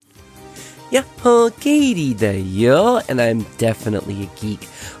Katie da yo, and I'm definitely a geek.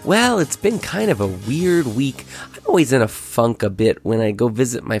 Well, it's been kind of a weird week. I'm always in a funk a bit when I go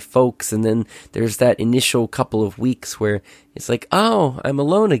visit my folks, and then there's that initial couple of weeks where it's like, oh, I'm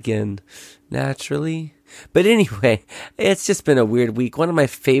alone again, naturally. But anyway, it's just been a weird week. One of my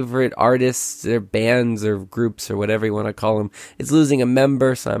favorite artists, or bands, or groups, or whatever you want to call them, is losing a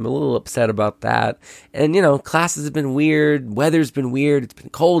member, so I'm a little upset about that. And, classes have been weird, weather's been weird, it's been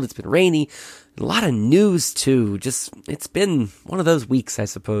cold, it's been rainy, a lot of news, too. It's been one of those weeks, I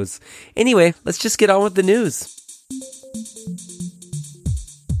suppose. Anyway, let's just get on with the news.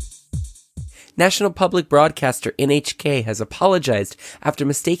 National Public Broadcaster NHK has apologized after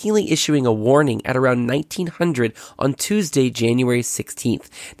mistakenly issuing a warning at around 1900 on Tuesday, January 16th.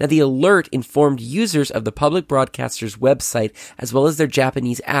 Now, the alert informed users of the public broadcaster's website, as well as their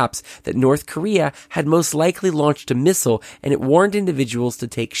Japanese apps, that North Korea had most likely launched a missile, and it warned individuals to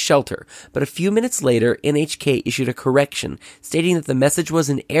take shelter. But a few minutes later, NHK issued a correction, stating that the message was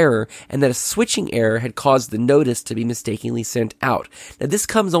an error and that a switching error had caused the notice to be mistakenly sent out. Now, this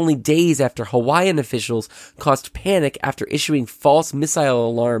comes only days after Hawaiian officials caused panic after issuing false missile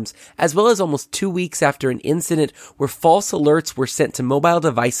alarms, as well as almost 2 weeks after an incident where false alerts were sent to mobile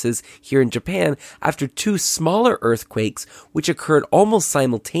devices here in Japan after 2 smaller earthquakes, which occurred almost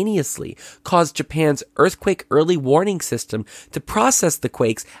simultaneously, caused Japan's earthquake early warning system to process the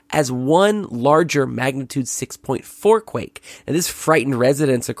quakes as one larger magnitude 6.4 quake. And this frightened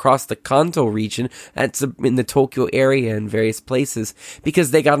residents across the Kanto region, that's in the Tokyo area and various places,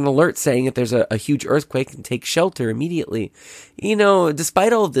 because they got an alert saying that there's a huge earthquake and take shelter immediately.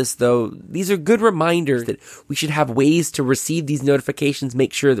 Despite all of this, though, these are good reminders that we should have ways to receive these notifications,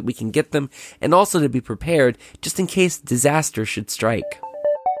 make sure that we can get them, and also to be prepared just in case disaster should strike.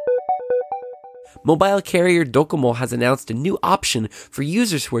 Mobile carrier Docomo has announced a new option for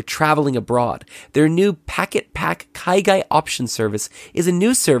users who are traveling abroad. Their new Packet Pack Kaigai option service is a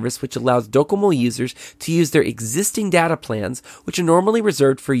new service which allows Docomo users to use their existing data plans, which are normally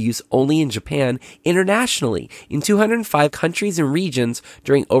reserved for use only in Japan, internationally in 205 countries and regions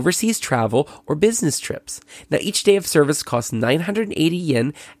during overseas travel or business trips. Now, each day of service costs 980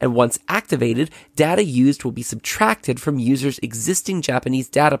 yen, and once activated, data used will be subtracted from users' existing Japanese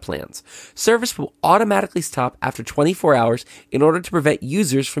data plans. Service will automatically stop after 24 hours in order to prevent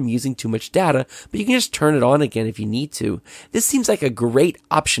users from using too much data, but you can just turn it on again if you need to. This seems like a great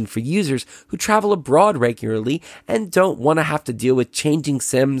option for users who travel abroad regularly and don't want to have to deal with changing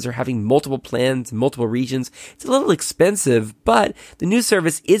SIMs or having multiple plans in multiple regions. It's a little expensive, but the new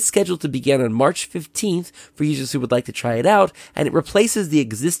service is scheduled to begin on March 15th for users who would like to try it out, and it replaces the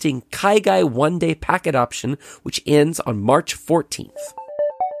existing Kaigai one-day packet option, which ends on March 14th.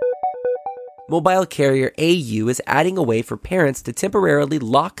 Mobile carrier au is adding a way for parents to temporarily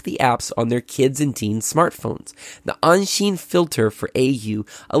lock the apps on their kids' and teens' smartphones. The Anshin filter for au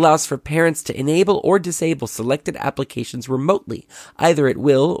allows for parents to enable or disable selected applications remotely, either at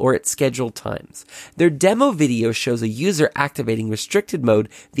will or at scheduled times. Their demo video shows a user activating restricted mode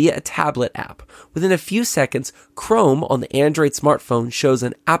via a tablet app. Within a few seconds, Chrome on the Android smartphone shows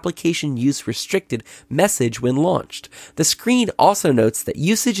an application use restricted message when launched. The screen also notes that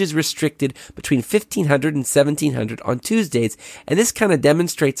usage is restricted between 1500 and 1700 on Tuesdays, and this kind of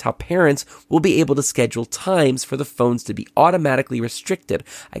demonstrates how parents will be able to schedule times for the phones to be automatically restricted.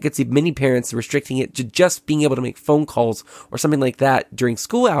 I could see many parents restricting it to just being able to make phone calls or something like that during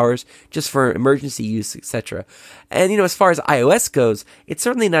school hours, just for emergency use, etc. And, as far as iOS goes, it's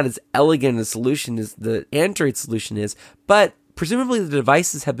certainly not as elegant a solution as the Android solution is, but presumably the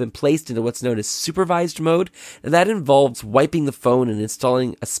devices have been placed into what's known as supervised mode, and that involves wiping the phone and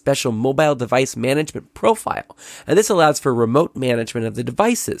installing a special mobile device management profile. And this allows for remote management of the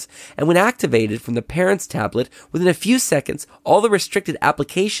devices. And when activated from the parent's tablet, within a few seconds, all the restricted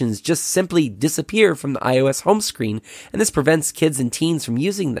applications just simply disappear from the iOS home screen, and this prevents kids and teens from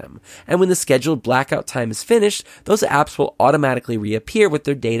using them. And when the scheduled blackout time is finished, those apps will automatically reappear with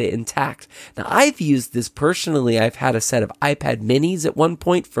their data intact. Now, I've used this personally. I've had a set of iPad minis at one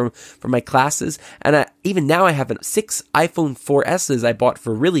point for my classes, and even now I have 6 iPhone 4S's I bought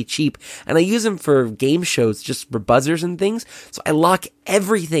for really cheap, and I use them for game shows, just for buzzers and things. So I lock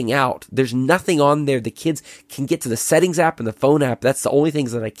everything out. There's nothing on there. The kids can get to the settings app and the phone app. That's the only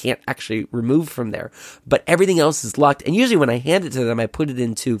things that I can't actually remove from there. But everything else is locked, and usually when I hand it to them, I put it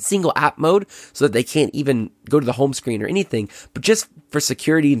into single app mode so that they can't even go to the home screen or anything. But just for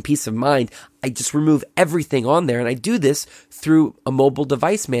security and peace of mind, I just remove everything on there, and I do this through a mobile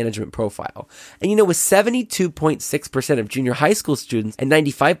device management profile. And with 72.6% of junior high school students and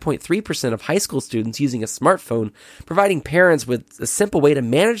 95.3% of high school students using a smartphone. Providing parents with a simple way to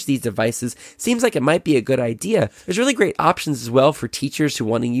manage these devices seems like it might be a good idea. There's really great options as well for teachers who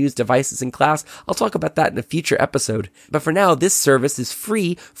want to use devices in class. I'll talk about that in a future episode. But for now, this service is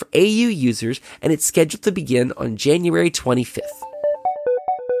free for AU users, and it's scheduled to begin on January 25th.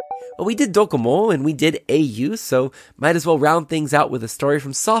 Well, we did Docomo and we did AU, so might as well round things out with a story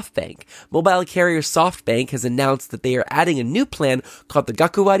from SoftBank. Mobile carrier SoftBank has announced that they are adding a new plan called the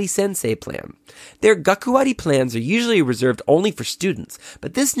Gakuwari Sensei plan. Their Gakuwari plans are usually reserved only for students,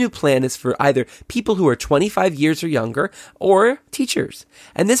 but this new plan is for either people who are 25 years or younger or teachers.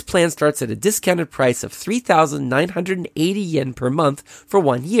 And this plan starts at a discounted price of 3,980 yen per month for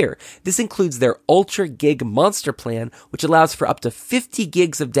 1 year. This includes their Ultra Gig Monster plan, which allows for up to 50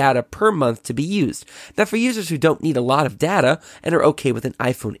 gigs of data per month to be used. Now, for users who don't need a lot of data and are okay with an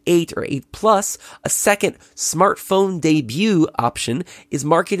iPhone 8 or 8 Plus, a second smartphone debut option is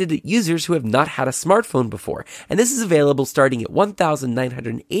marketed at users who have not had a smartphone before, and this is available starting at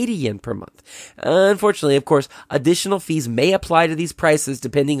 1,980 yen per month. Unfortunately, of course, additional fees may apply to these prices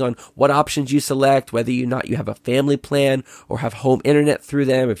depending on what options you select, whether or not you have a family plan or have home internet through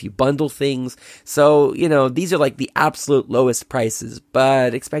them, if you bundle things. So, these are like the absolute lowest prices,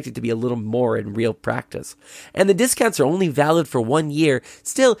 but expect it to be a little more in real practice. And the discounts are only valid for 1 year.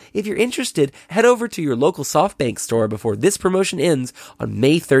 Still, if you're interested, head over to your local SoftBank store before this promotion ends on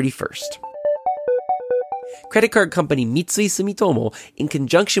May 31st. Credit card company Mitsui Sumitomo, in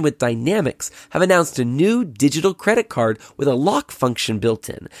conjunction with Dynamics, have announced a new digital credit card with a lock function built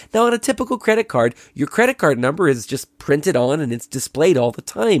in. Now, on a typical credit card, your credit card number is just printed on and it's displayed all the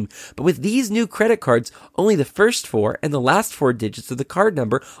time. But with these new credit cards, only the first 4 and the last 4 digits of the card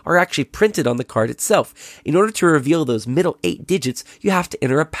number are actually printed on the card itself. In order to reveal those middle 8 digits, you have to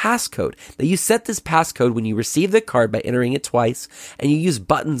enter a passcode. Now, you set this passcode when you receive the card by entering it twice, and you use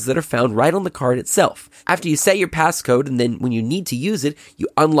buttons that are found right on the card itself. After you set your passcode, and then when you need to use it, you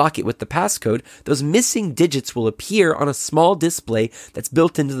unlock it with the passcode, those missing digits will appear on a small display that's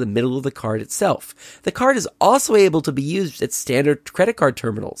built into the middle of the card itself. The card is also able to be used at standard credit card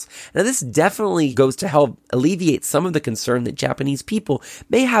terminals. Now, this definitely goes to help alleviate some of the concern that Japanese people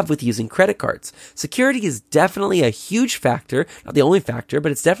may have with using credit cards. Security is definitely a huge factor, not the only factor,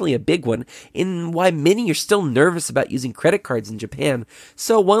 but it's definitely a big one in why many are still nervous about using credit cards in Japan.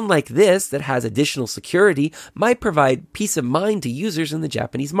 So one like this that has additional security might provide peace of mind to users in the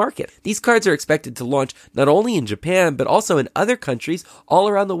Japanese market. These cards are expected to launch not only in Japan, but also in other countries all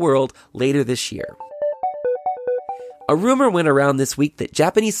around the world later this year. A rumor went around this week that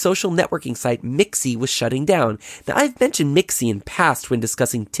Japanese social networking site Mixi was shutting down. Now, I've mentioned Mixi in past when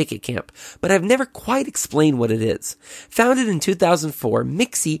discussing Ticket Camp, but I've never quite explained what it is. Founded in 2004,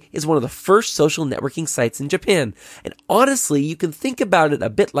 Mixi is one of the first social networking sites in Japan. And honestly, you can think about it a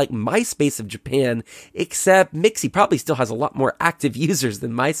bit like MySpace of Japan, except Mixi probably still has a lot more active users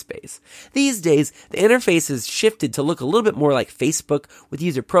than MySpace. These days, the interface has shifted to look a little bit more like Facebook, with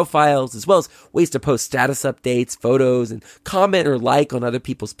user profiles, as well as ways to post status updates, photos, and comment or like on other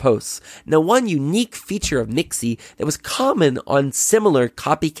people's posts. Now, one unique feature of Mixi that was common on similar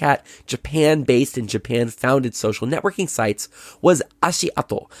copycat Japan-based and Japan-founded social networking sites was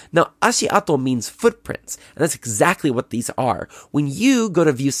Ashiato. Now, Ashiato means footprints, and that's exactly what these are. When you go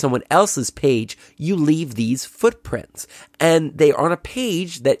to view someone else's page, you leave these footprints, and they are on a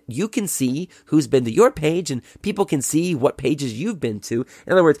page that you can see who's been to your page, and people can see what pages you've been to.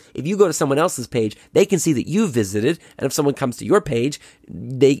 In other words, if you go to someone else's page, they can see that you visited, and if someone comes to your page,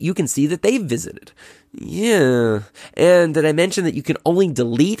 you can see that they've visited. Yeah. And did I mention that you can only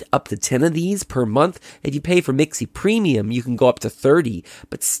delete up to 10 of these per month? If you pay for Mixi Premium, you can go up to 30.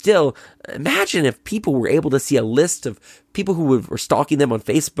 But still, imagine if people were able to see a list of people who were stalking them on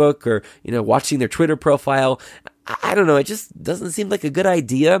Facebook or, watching their Twitter profile. I don't know. It just doesn't seem like a good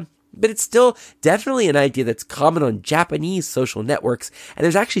idea. But it's still definitely an idea that's common on Japanese social networks, and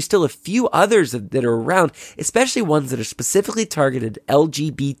there's actually still a few others that are around, especially ones that are specifically targeted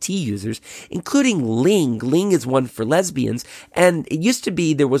LGBT users, including Ling. Ling is one for lesbians, and it used to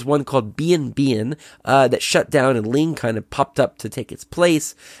be there was one called Bien that shut down, and Ling kind of popped up to take its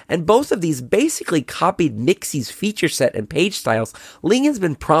place. And both of these basically copied Mixi's feature set and page styles. Ling has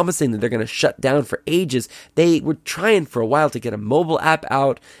been promising that they're going to shut down for ages. They were trying for a while to get a mobile app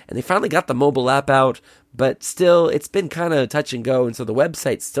out, and they they finally got the mobile app out, but still, it's been kind of touch and go, and so the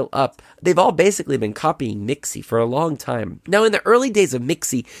website's still up. They've all basically been copying Mixi for a long time. Now, in the early days of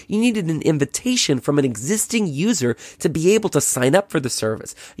Mixi, you needed an invitation from an existing user to be able to sign up for the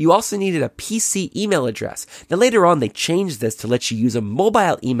service. You also needed a PC email address. Now, later on, they changed this to let you use a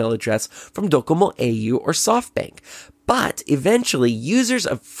mobile email address from Docomo, au, or SoftBank. But eventually, users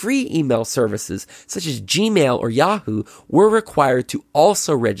of free email services such as Gmail or Yahoo were required to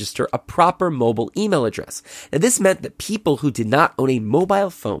also register a proper mobile email address. Now, this meant that people who did not own a mobile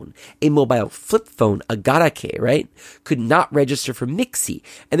phone, a mobile flip phone, a garake, right, could not register for Mixi.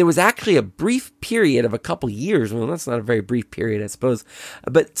 And there was actually a brief period of a couple years, well, that's not a very brief period, I suppose,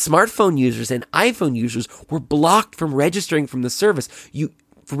 but smartphone users and iPhone users were blocked from registering from the service.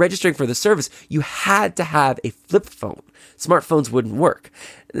 For registering for the service, you had to have a flip phone. Smartphones wouldn't work.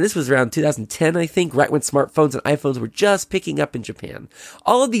 And this was around 2010, I think, right when smartphones and iPhones were just picking up in Japan.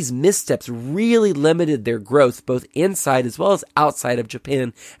 All of these missteps really limited their growth both inside as well as outside of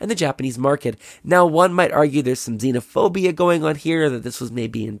Japan and the Japanese market. Now, one might argue there's some xenophobia going on here, that this was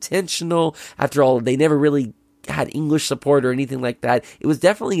maybe intentional. After all, they never really had English support or anything like that. It was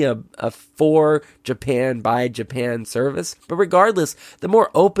definitely a for Japan, by Japan service. But regardless, the more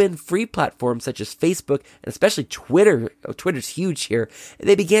open, free platforms such as Facebook and especially Twitter's huge here,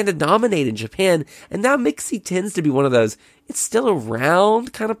 they began to dominate in Japan. And now Mixi tends to be one of those, it's still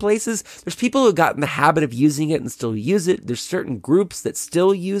around kind of places. There's people who got in the habit of using it and still use it. There's certain groups that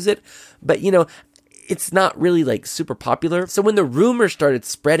still use it. But, it's not really like super popular. So when the rumor started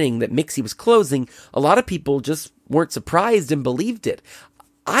spreading that Mixi was closing, a lot of people just weren't surprised and believed it.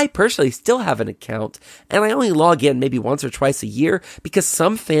 I personally still have an account, and I only log in maybe once or twice a year because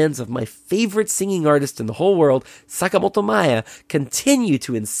some fans of my favorite singing artist in the whole world, Sakamoto Maya, continue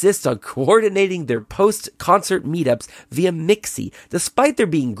to insist on coordinating their post-concert meetups via Mixi. Despite there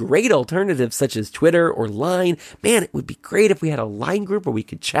being great alternatives such as Twitter or Line, man, it would be great if we had a Line group where we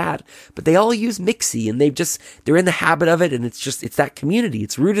could chat, but they all use Mixi, and they're in the habit of it, and it's that community,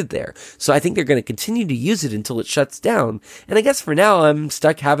 it's rooted there. So I think they're going to continue to use it until it shuts down, and I guess for now I'm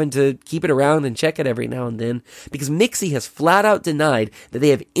stuck having to keep it around and check it every now and then because Mixi has flat out denied that they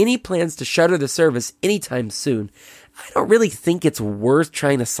have any plans to shutter the service anytime soon. I don't really think it's worth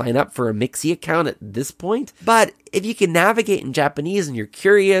trying to sign up for a Mixi account at this point, but if you can navigate in Japanese and you're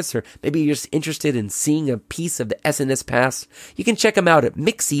curious, or maybe you're just interested in seeing a piece of the SNS past, you can check them out at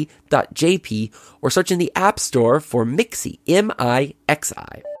mixi.jp or search in the App Store for Mixi,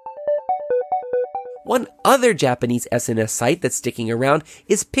 M-I-X-I. One other Japanese SNS site that's sticking around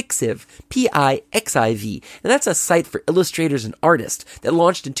is Pixiv, P-I-X-I-V, and that's a site for illustrators and artists that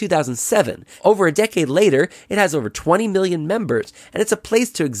launched in 2007. Over a decade later, it has over 20 million members, and it's a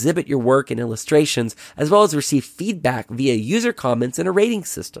place to exhibit your work and illustrations, as well as receive feedback via user comments and a rating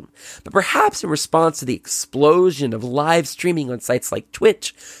system. But perhaps in response to the explosion of live streaming on sites like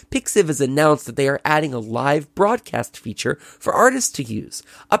Twitch, Pixiv has announced that they are adding a live broadcast feature for artists to use.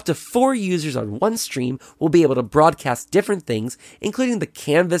 Up to 4 users on one stream will be able to broadcast different things, including the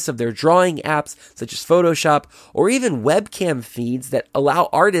canvas of their drawing apps such as Photoshop, or even webcam feeds that allow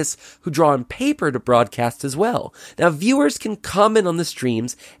artists who draw on paper to broadcast as well. Now, viewers can comment on the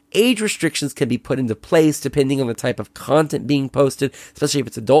streams. Age restrictions can be put into place depending on the type of content being posted, especially if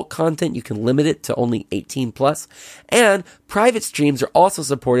it's adult content, you can limit it to only 18 plus. And private streams are also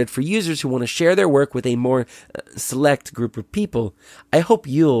supported for users who want to share their work with a more select group of people. I hope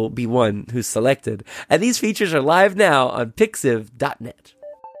you'll be one who's selected. And these features are live now on Pixiv.net.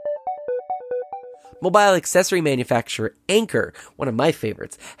 Mobile accessory manufacturer Anker, one of my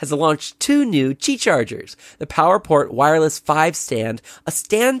favorites, has launched 2 new Qi chargers. The PowerPort Wireless 5 stand, a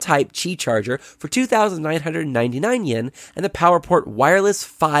stand-type Qi charger for 2,999 yen, and the PowerPort Wireless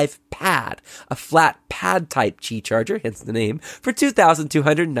 5 Pad, a flat pad-type Qi charger, hence the name, for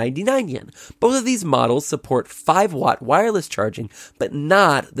 2,299 yen. Both of these models support 5-watt wireless charging, but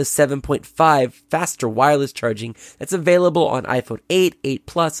not the 7.5 faster wireless charging that's available on iPhone 8, 8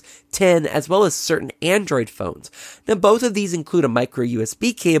 Plus, 10, as well as certain Android phones. Now, both of these include a micro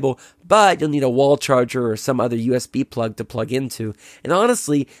USB cable, but you'll need a wall charger or some other USB plug to plug into. And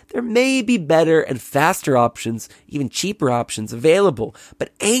honestly, there may be better and faster options, even cheaper options available,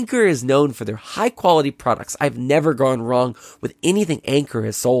 but Anker is known for their high quality products. I've never gone wrong with anything Anker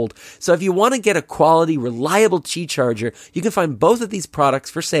has sold. So if you want to get a quality, reliable Qi charger, you can find both of these products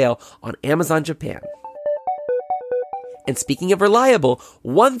for sale on Amazon Japan. And speaking of reliable,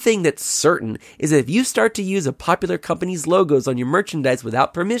 one thing that's certain is that if you start to use a popular company's logos on your merchandise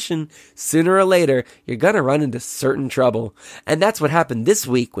without permission, sooner or later, you're gonna run into certain trouble. And that's what happened this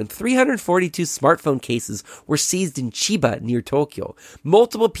week when 342 smartphone cases were seized in Chiba near Tokyo.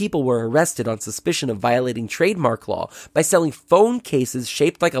 Multiple people were arrested on suspicion of violating trademark law by selling phone cases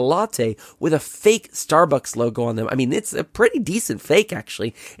shaped like a latte with a fake Starbucks logo on them. I mean, it's a pretty decent fake,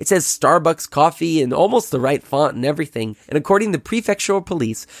 actually. It says Starbucks coffee in almost the right font and everything. And according to prefectural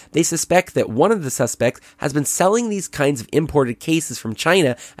police, they suspect that one of the suspects has been selling these kinds of imported cases from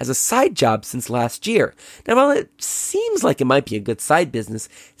China as a side job since last year. Now, while it seems like it might be a good side business,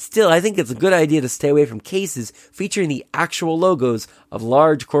 still, I think it's a good idea to stay away from cases featuring the actual logos of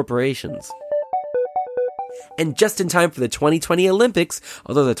large corporations. And just in time for the 2020 Olympics,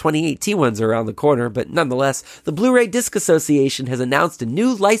 although the 2018 ones are around the corner, but nonetheless, the Blu-ray Disc Association has announced a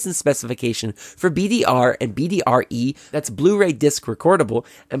new license specification for BDR and BDRE, that's Blu-ray Disc Recordable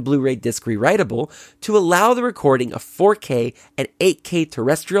and Blu-ray Disc Rewritable, to allow the recording of 4K and 8K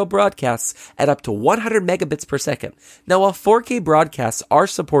terrestrial broadcasts at up to 100 megabits per second. Now, while 4K broadcasts are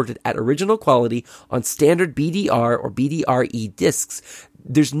supported at original quality on standard BDR or BDRE discs,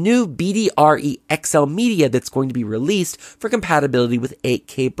 there's new BDRE XL media that's going to be released for compatibility with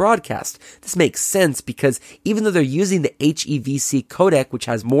 8K broadcast. This makes sense because even though they're using the HEVC codec, which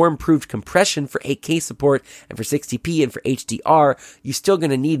has more improved compression for 8K support and for 60p and for HDR, you're still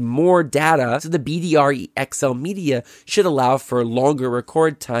going to need more data. So the BDRE XL media should allow for longer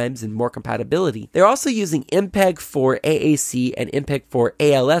record times and more compatibility. They're also using MPEG-4 AAC and MPEG-4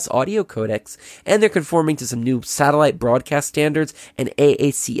 ALS audio codecs, and they're conforming to some new satellite broadcast standards and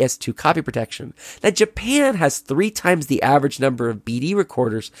AACS2 copy protection. Now, Japan has 3 times the average number of BD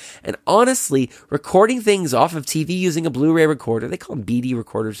recorders, and honestly, recording things off of TV using a Blu-ray recorder, they call them BD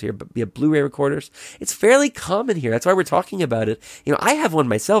recorders here, but Blu-ray recorders, it's fairly common here. That's why we're talking about it. You know, I have one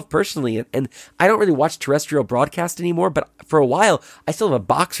myself personally, and I don't really watch terrestrial broadcast anymore, but for a while, I still have a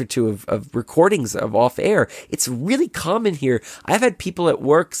box or two of recordings of off-air. It's really common here. I've had people at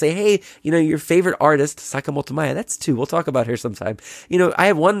work say, hey, you know, your favorite artist, Sakamoto Maya, that's 2. We'll talk about her sometime. You know, I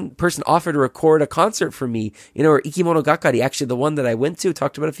have one person offer to record a concert for me, you know, or Ikimonogatari, actually the one that I went to,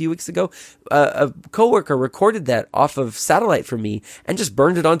 talked about a few weeks ago. A coworker recorded that off of satellite for me and just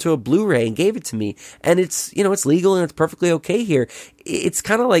burned it onto a Blu-ray and gave it to me. And it's, you know, it's legal and it's perfectly okay here. It's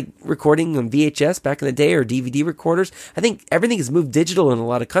kind of like recording on VHS back in the day or DVD recorders. I think everything has moved digital in a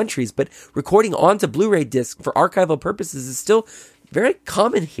lot of countries, but recording onto Blu-ray disc for archival purposes is still very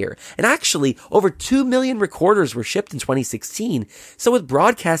common here. And actually, over 2 million recorders were shipped in 2016. So with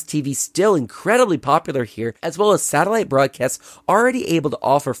broadcast TV still incredibly popular here, as well as satellite broadcasts already able to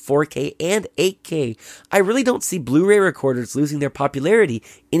offer 4K and 8K, I really don't see Blu-ray recorders losing their popularity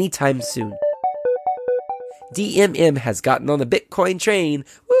anytime soon. DMM has gotten on the Bitcoin train.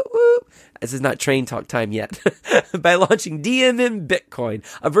 Woo woo. This is not train talk time yet. By launching DMM Bitcoin,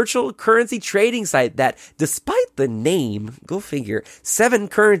 a virtual currency trading site that, despite the name, go figure, 7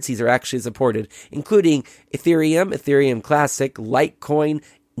 currencies are actually supported, including Ethereum, Ethereum Classic, Litecoin,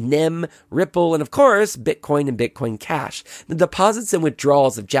 NEM, Ripple, and of course, Bitcoin and Bitcoin Cash. The deposits and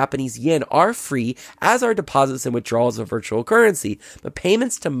withdrawals of Japanese yen are free, as are deposits and withdrawals of virtual currency, but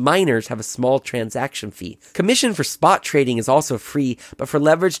payments to miners have a small transaction fee. Commission for spot trading is also free, but for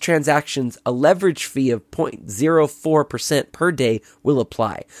leveraged transactions, a leverage fee of 0.04% per day will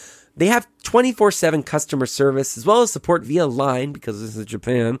apply. They have 24/7 customer service as well as support via line because this is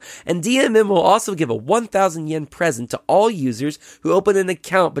Japan. And DMM will also give a 1,000 yen present to all users who open an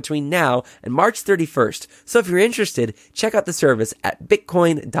account between now and March 31st. So if you're interested, check out the service at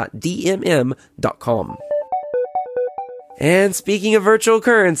bitcoin.dmm.com. And speaking of virtual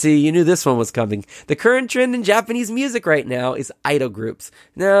currency, you knew this one was coming. The current trend in Japanese music right now is idol groups.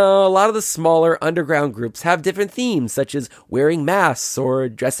 Now, a lot of the smaller underground groups have different themes, such as wearing masks or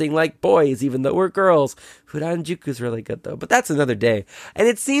dressing like boys, even though we're girls. Furanjuku is really good though, but that's another day. And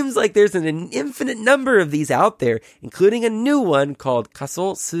it seems like there's an infinite number of these out there, including a new one called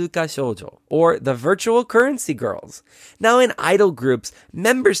Kaso Suka Shoujo, or the Virtual Currency Girls. Now in idol groups,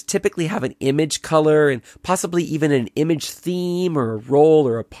 members typically have an image color and possibly even an image theme or a role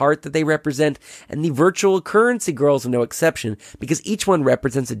or a part that they represent, and the Virtual Currency Girls are no exception because each one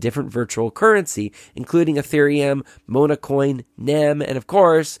represents a different virtual currency, including Ethereum, Monacoin, NEM, and of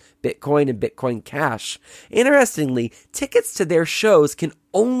course, Bitcoin and Bitcoin Cash. Interestingly, tickets to their shows can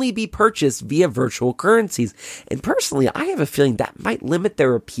only be purchased via virtual currencies. And personally, I have a feeling that might limit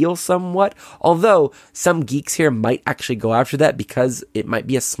their appeal somewhat, although some geeks here might actually go after that because it might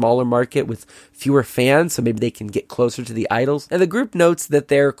be a smaller market with fewer fans, so maybe they can get closer to the idols. And the group notes that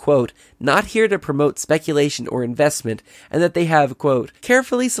they're, quote, not here to promote speculation or investment, and that they have, quote,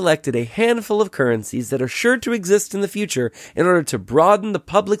 carefully selected a handful of currencies that are sure to exist in the future in order to broaden the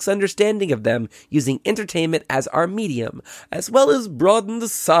public's understanding of them using entertainment as our medium, as well as broaden the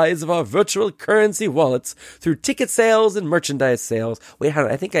size of our virtual currency wallets through ticket sales and merchandise sales. Wait,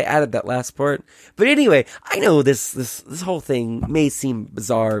 I think I added that last part. But anyway, I know this whole thing may seem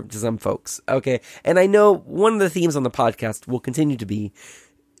bizarre to some folks, okay? And I know one of the themes on the podcast will continue to be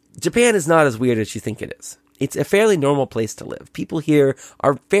Japan is not as weird as you think it is. It's a fairly normal place to live. People here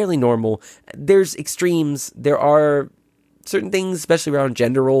are fairly normal. There's extremes. There are certain things, especially around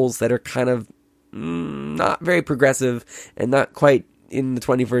gender roles, that are kind of not very progressive and not quite in the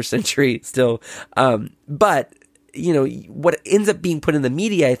 21st century still. But, you know, what ends up being put in the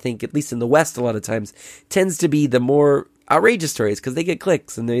media, I think, at least in the West a lot of times, tends to be the more outrageous stories because they get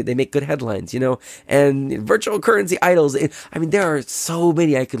clicks and they make good headlines, you know, and virtual currency idols. I mean, there are so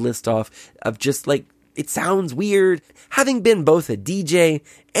many I could list off of just like, it sounds weird. Having been both a DJ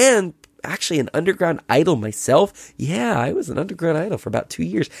and actually an underground idol myself. Yeah, I was an underground idol for about 2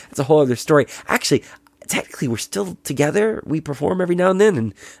 years. That's a whole other story. Actually, technically, we're still together. We perform every now and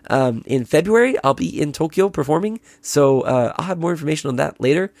then. And in February, I'll be in Tokyo performing. So I'll have more information on that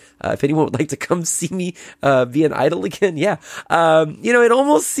later. If anyone would like to come see me be an idol again, yeah. You know, it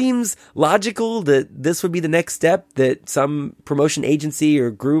almost seems logical that this would be the next step, that some promotion agency or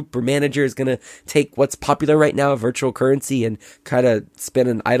group or manager is going to take what's popular right now, virtual currency, and kind of spin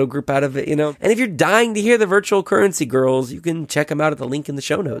an idol group out of it, you know. And if you're dying to hear the virtual currency girls, you can check them out at the link in the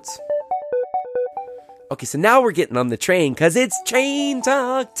show notes. Okay, so now we're getting on the train, because it's train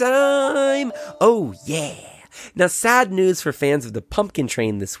talk time! Oh, yeah! Now, sad news for fans of the Pumpkin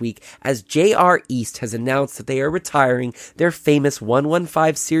Train this week, as JR East has announced that they are retiring their famous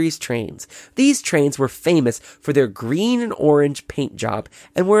 115 series trains. These trains were famous for their green and orange paint job,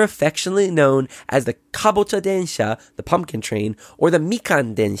 and were affectionately known as the Kabocha Densha, the Pumpkin Train, or the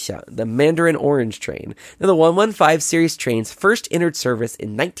Mikan Densha, the Mandarin Orange Train. Now, the 115 series trains first entered service in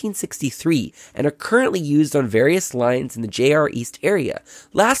 1963, and are currently used on various lines in the JR East area.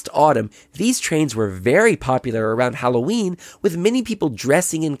 Last autumn, these trains were very popular around Halloween, with many people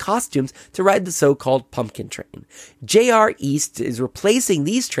dressing in costumes to ride the so-called Pumpkin Train. JR East is replacing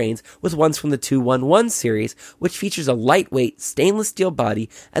these trains with ones from the 211 series, which features a lightweight stainless steel body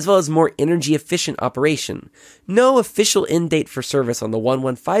as well as more energy-efficient operation. No official end date for service on the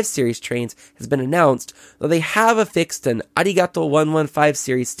 115 series trains has been announced, though they have affixed an Arigato 115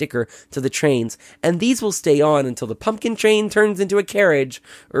 series sticker to the trains, and these will stay on until the Pumpkin Train turns into a carriage,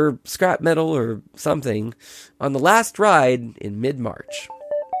 or scrap metal, or something, on the last ride in mid-March.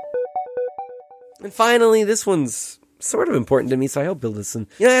 And finally, this one's sort of important to me, so I hope you'll listen.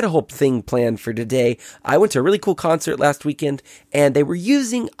 You know, I had a whole thing planned for today. I went to a really cool concert last weekend, and they were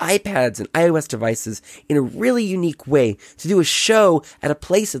using iPads and iOS devices in a really unique way to do a show at a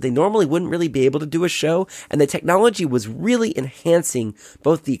place that they normally wouldn't really be able to do a show, and the technology was really enhancing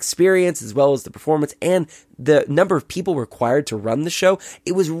both the experience as well as the performance and the number of people required to run the show.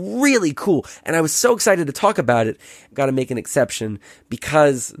 It was really cool, and I was so excited to talk about it. Got to make an exception,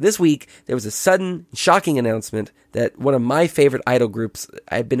 because this week there was a sudden, shocking announcement that one of my favorite idol groups,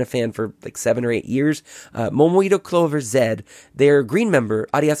 I've been a fan for like 7 or 8 years, Momoiro Clover Z, their green member,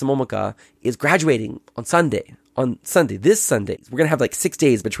 Ariasa Momoka, is graduating on Sunday. This Sunday. We're going to have like 6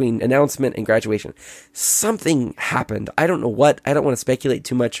 days between announcement and graduation. Something happened. I don't know what. I don't want to speculate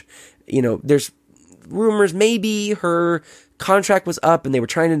too much. You know, there's rumors maybe her contract was up and they were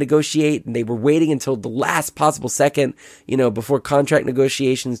trying to negotiate and they were waiting until the last possible second, you know, before contract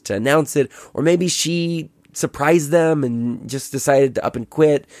negotiations to announce it. Or maybe she surprised them and just decided to up and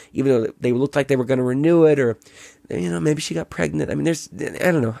quit, even though they looked like they were going to renew it. Or, you know, maybe she got pregnant. I mean,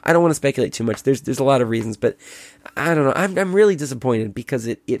 I don't know. I don't want to speculate too much. There's a lot of reasons, but I don't know. I'm really disappointed because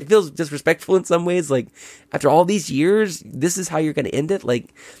it feels disrespectful in some ways. Like, after all these years, this is how you're going to end it.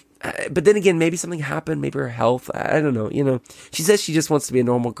 Like, but then again, maybe something happened, maybe her health, I don't know, you know, she says she just wants to be a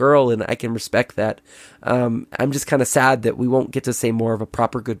normal girl, and I can respect that. I'm just kind of sad that we won't get to say more of a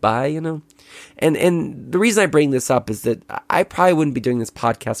proper goodbye, you know, and the reason I bring this up is that I probably wouldn't be doing this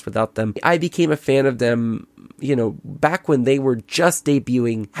podcast without them. I became a fan of them, you know, back when they were just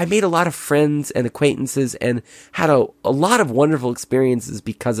debuting. I made a lot of friends and acquaintances and had a lot of wonderful experiences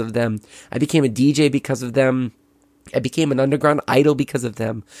because of them. I became a DJ because of them. I became an underground idol because of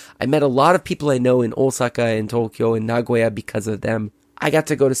them. I met a lot of people I know in Osaka and Tokyo and Nagoya because of them. I got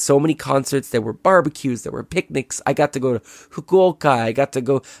to go to so many concerts. There were barbecues, there were picnics. I got to go to Fukuoka. I got to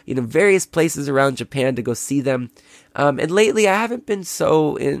go, various places around Japan to go see them. And lately I haven't been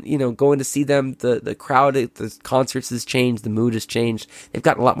so going to see them. The crowd at the concerts has changed. The mood has changed. They've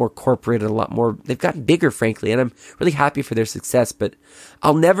gotten a lot more corporate and they've gotten bigger, frankly, and I'm really happy for their success. But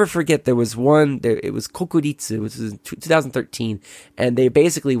I'll never forget it was Kokuritsu, which was in 2013, and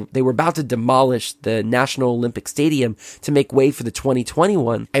they were about to demolish the National Olympic Stadium to make way for the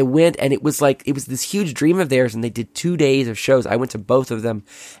 2021. I went, and it was this huge dream of theirs, and they did 2 days of shows. I went to both of them,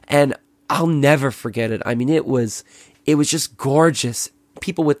 and I'll never forget it. I mean, it was just gorgeous.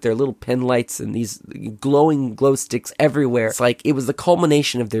 People with their little pen lights and these glowing glow sticks everywhere. It's like it was the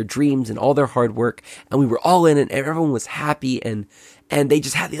culmination of their dreams and all their hard work. And we were all in it, and everyone was happy. And they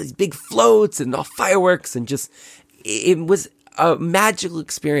just had these big floats and all fireworks, and it was a magical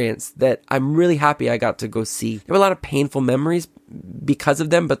experience that I'm really happy I got to go see. There were a lot of painful memories because of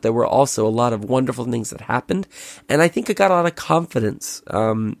them, but there were also a lot of wonderful things that happened. And I think I got a lot of confidence,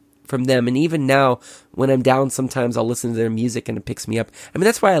 from them. And even now, when I'm down, sometimes I'll listen to their music and it picks me up. I mean,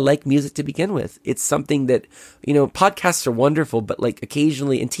 that's why I like music to begin with. It's something that, podcasts are wonderful, but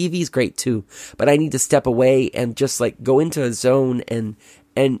occasionally, and TV is great too, but I need to step away and just go into a zone, and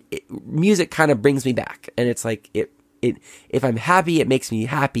music kind of brings me back. And it's if I'm happy, it makes me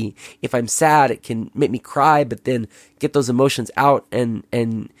happy. If I'm sad, it can make me cry, but then get those emotions out, and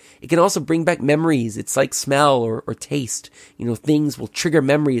it can also bring back memories. It's like smell or taste. Things will trigger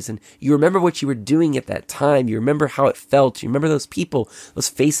memories, and you remember what you were doing at that time. You remember how it felt. You remember those people, those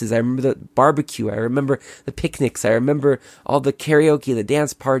faces. I remember the barbecue. I remember the picnics. I remember all the karaoke, the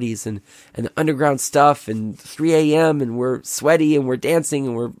dance parties, and the underground stuff, and 3 a.m. and we're sweaty and we're dancing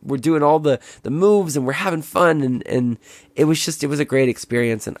and we're doing all the moves, and we're having fun, and it was a great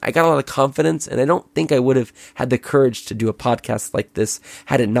experience, and I got a lot of confidence, and I don't think I would have had the courage to do a podcast like this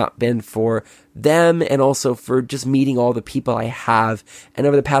had it not been for them, and also for just meeting all the people I have. And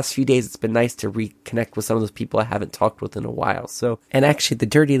over the past few days, it's been nice to reconnect with some of those people I haven't talked with in a while. So, and actually the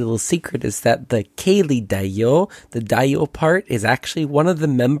dirty little secret is that the Kaylee Dayo, the Dayo part, is actually one of the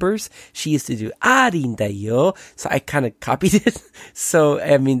members. She used to do Arin Dayo, so I kind of copied it. So,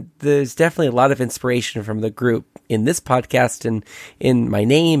 I mean, there's definitely a lot of inspiration from the group in this podcast and in my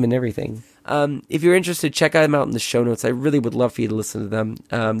name and everything. If you're interested, check them out in the show notes. I really would love for you to listen to them.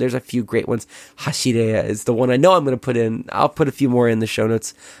 There's a few great ones. Hashireya is the one I know I'm going to put in. I'll put a few more in the show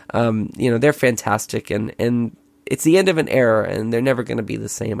notes. They're fantastic, and it's the end of an era, and they're never going to be the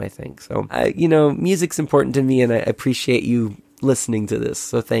same, I think. So, music's important to me, and I appreciate you listening to this.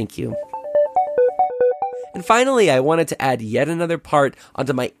 So thank you. And finally, I wanted to add yet another part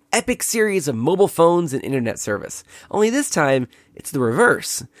onto my epic series of mobile phones and internet service. Only this time, it's the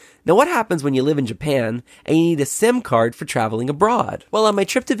reverse. Now, what happens when you live in Japan and you need a SIM card for traveling abroad? Well, on my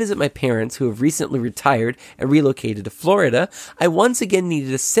trip to visit my parents, who have recently retired and relocated to Florida, I once again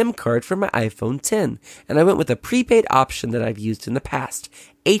needed a SIM card for my iPhone X, and I went with a prepaid option that I've used in the past,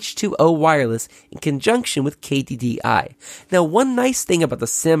 H2O Wireless, in conjunction with KDDI. Now, one nice thing about the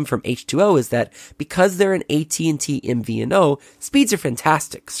SIM from H2O is that because they're an AT&T MVNO, speeds are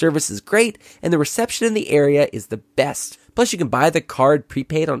fantastic, service is great, and the reception in the area is the best. Plus, you can buy the card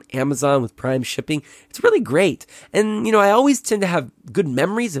prepaid on Amazon with Prime shipping. It's really great. And, I always tend to have good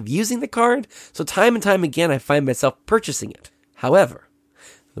memories of using the card, so time and time again, I find myself purchasing it. However,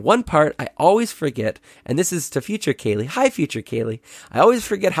 the one part I always forget, and this is to future Kaylee. Hi, future Kaylee. I always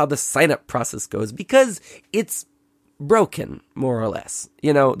forget how the sign-up process goes because it's broken, more or less.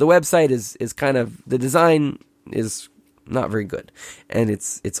 The website is kind of, the design is not very good, and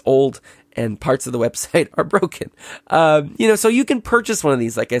it's old, and parts of the website are broken. So you can purchase one of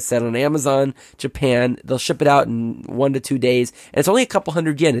these, like I said, on Amazon Japan. They'll ship it out in 1 to 2 days, and it's only a couple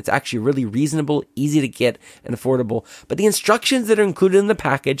 $100 yen. It's actually really reasonable, easy to get, and affordable. But the instructions that are included in the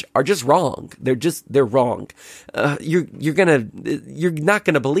package are just wrong. They're wrong. You're not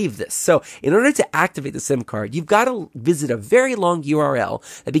gonna believe this. So in order to activate the SIM card, you've got to visit a very long URL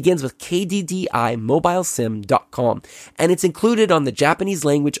that begins with kddimobilesim.com, and it's included on the Japanese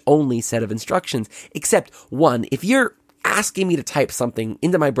language only set of instructions, except one, if you're asking me to type something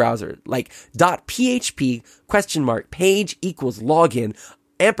into my browser, like .php page equals login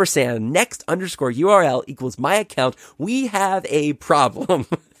ampersand next underscore URL equals my account, we have a problem.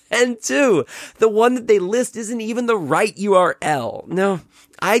 And two, the one that they list isn't even the right URL. No,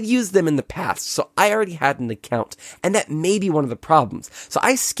 I'd used them in the past, so I already had an account, and that may be one of the problems. So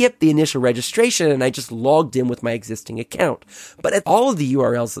I skipped the initial registration and I just logged in with my existing account. But at all of the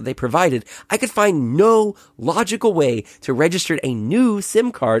URLs that they provided, I could find no logical way to register a new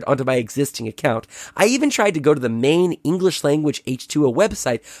SIM card onto my existing account. I even tried to go to the main English language H2O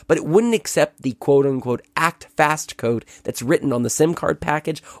website, but it wouldn't accept the quote-unquote act fast code that's written on the SIM card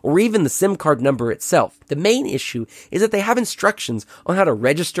package or even the SIM card number itself. The main issue is that they have instructions on how to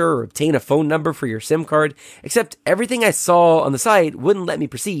register or obtain a phone number for your SIM card, except everything I saw on the site wouldn't let me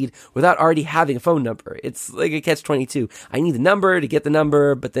proceed without already having a phone number. It's like a catch-22. I need the number to get the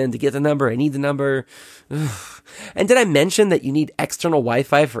number, but then to get the number, I need the number. And did I mention that you need external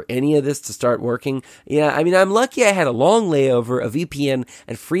Wi-Fi for any of this to start working? Yeah, I mean, I'm lucky I had a long layover, a VPN,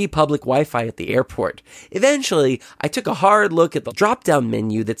 and free public Wi-Fi at the airport. Eventually, I took a hard look at the drop-down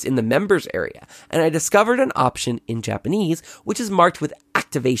menu that's in the members area, and I discovered an option in Japanese, which is marked with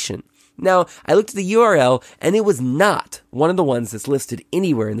activation. Now, I looked at the URL, and it was not one of the ones that's listed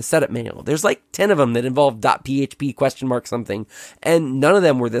anywhere in the setup manual. There's like 10 of them that involve .php ? Something, and none of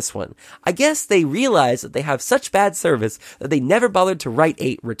them were this one. I guess they realized that they have such bad service that they never bothered to write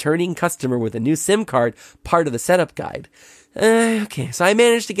a returning customer with a new SIM card part of the setup guide. Okay, so I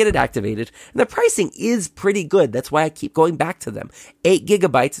managed to get it activated, and the pricing is pretty good. That's why I keep going back to them. 8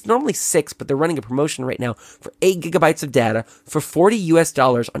 gigabytes, it's normally 6, but they're running a promotion right now for 8 gigabytes of data for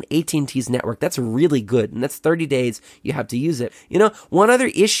 $40 on AT&T's network. That's really good, and that's 30 days you have to use it. You know, one other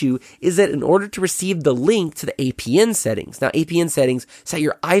issue is that in order to receive the link to the APN settings, now APN settings set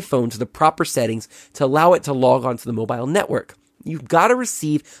your iPhone to the proper settings to allow it to log onto the mobile network. You've got to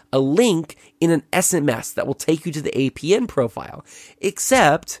receive a link in an SMS that will take you to the APN profile.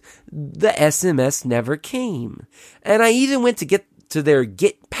 Except the SMS never came. And I even went to get to their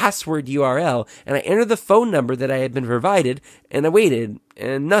get password URL and I entered the phone number that I had been provided and I waited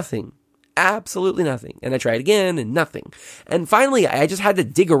and nothing. Absolutely nothing. And I tried again and nothing. And finally, I just had to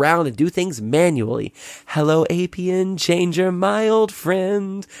dig around and do things manually. Hello, APN changer, my old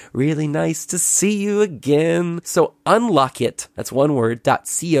friend. Really nice to see you again. So Unlockit, that's one word,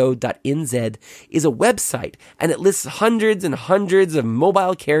 .co.nz, is a website, and it lists hundreds and hundreds of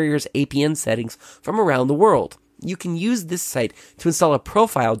mobile carriers' APN settings from around the world. You can use this site to install a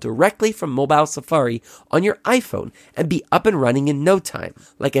profile directly from Mobile Safari on your iPhone and be up and running in no time.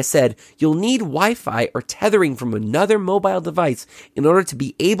 Like I said, you'll need Wi-Fi or tethering from another mobile device in order to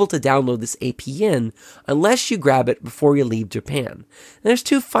be able to download this APN unless you grab it before you leave Japan. And there's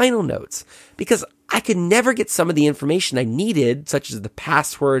 2 final notes, because I could never get some of the information I needed, such as the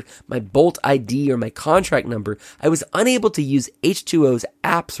password, my Bolt ID, or my contract number. I was unable to use H2O's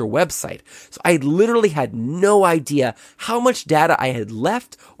apps or website. So I literally had no idea how much data I had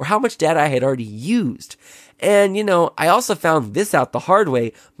left or how much data I had already used. And, you know, I also found this out the hard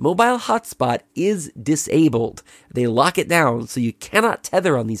way. Mobile hotspot is disabled. They lock it down, so you cannot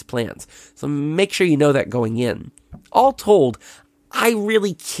tether on these plans. So make sure you know that going in. All told, I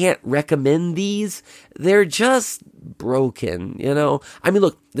really can't recommend these. They're just broken, you know? I mean,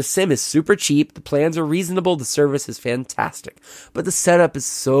 look, the SIM is super cheap, the plans are reasonable, the service is fantastic, but the setup is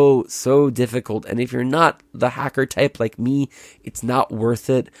so difficult, and if you're not the hacker type like me, it's not worth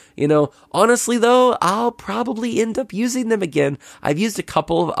it. You know, honestly though, I'll probably end up using them again. I've used a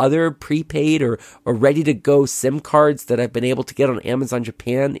couple of other prepaid or ready-to-go SIM cards that I've been able to get on Amazon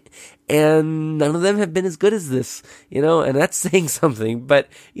Japan, and none of them have been as good as this, you know, and that's saying something, but,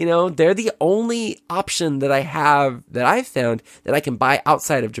 you know, they're the only option that I have, that I've found, that I can buy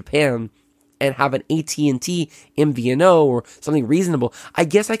outside of Japan and have an AT&T MVNO or something reasonable. I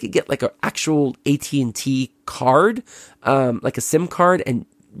guess I could get like an actual AT&T card, like a SIM card, and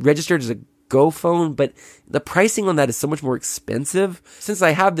registered as a Go phone, but the pricing on that is so much more expensive. Since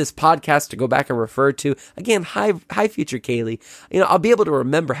I have this podcast to go back and refer to, again, hi future Kaylee, you know, I'll be able to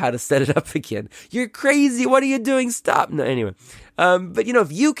remember how to set it up again. You're crazy. What are you doing? Stop. No, anyway. But you know,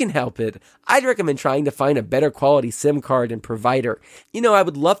 if you can help it, I'd recommend trying to find a better quality SIM card and provider. You know, I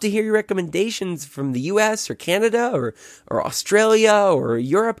would love to hear your recommendations from the US or Canada or Australia or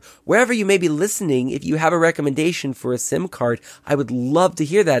Europe, wherever you may be listening. If you have a recommendation for a SIM card, I would love to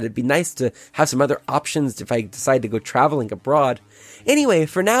hear that. It'd be nice to have some other options if I decide to go traveling abroad. Anyway,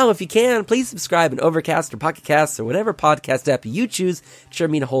 for now, if you can, please subscribe in Overcast or Pocket Casts or whatever podcast app you choose. It sure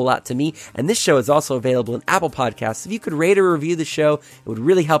mean a whole lot to me. And this show is also available in Apple Podcasts. If you could rate or review the show, it would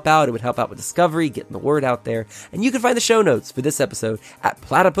really help out. It would help out with discovery, getting the word out there. And you can find the show notes for this episode at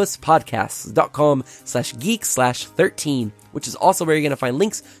platypuspodcasts.com/geek/13. which is also where you're going to find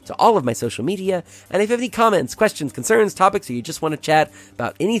links to all of my social media. And if you have any comments, questions, concerns, topics, or you just want to chat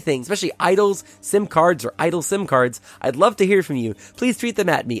about anything, especially idols, SIM cards, or idol SIM cards, I'd love to hear from you. Please tweet them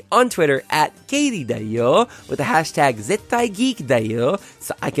at me on Twitter at KeiRiDayo with the hashtag ZettaiGeekDayo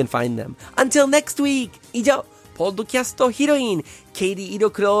so I can find them. Until next week! 以上、ポッドキャストヒロイン、ケイリー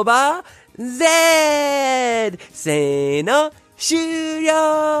色クローバー、Z! せーの、終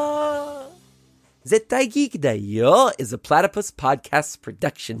了! 絶対geekだよ is a Platypus Podcast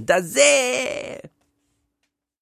production だぜ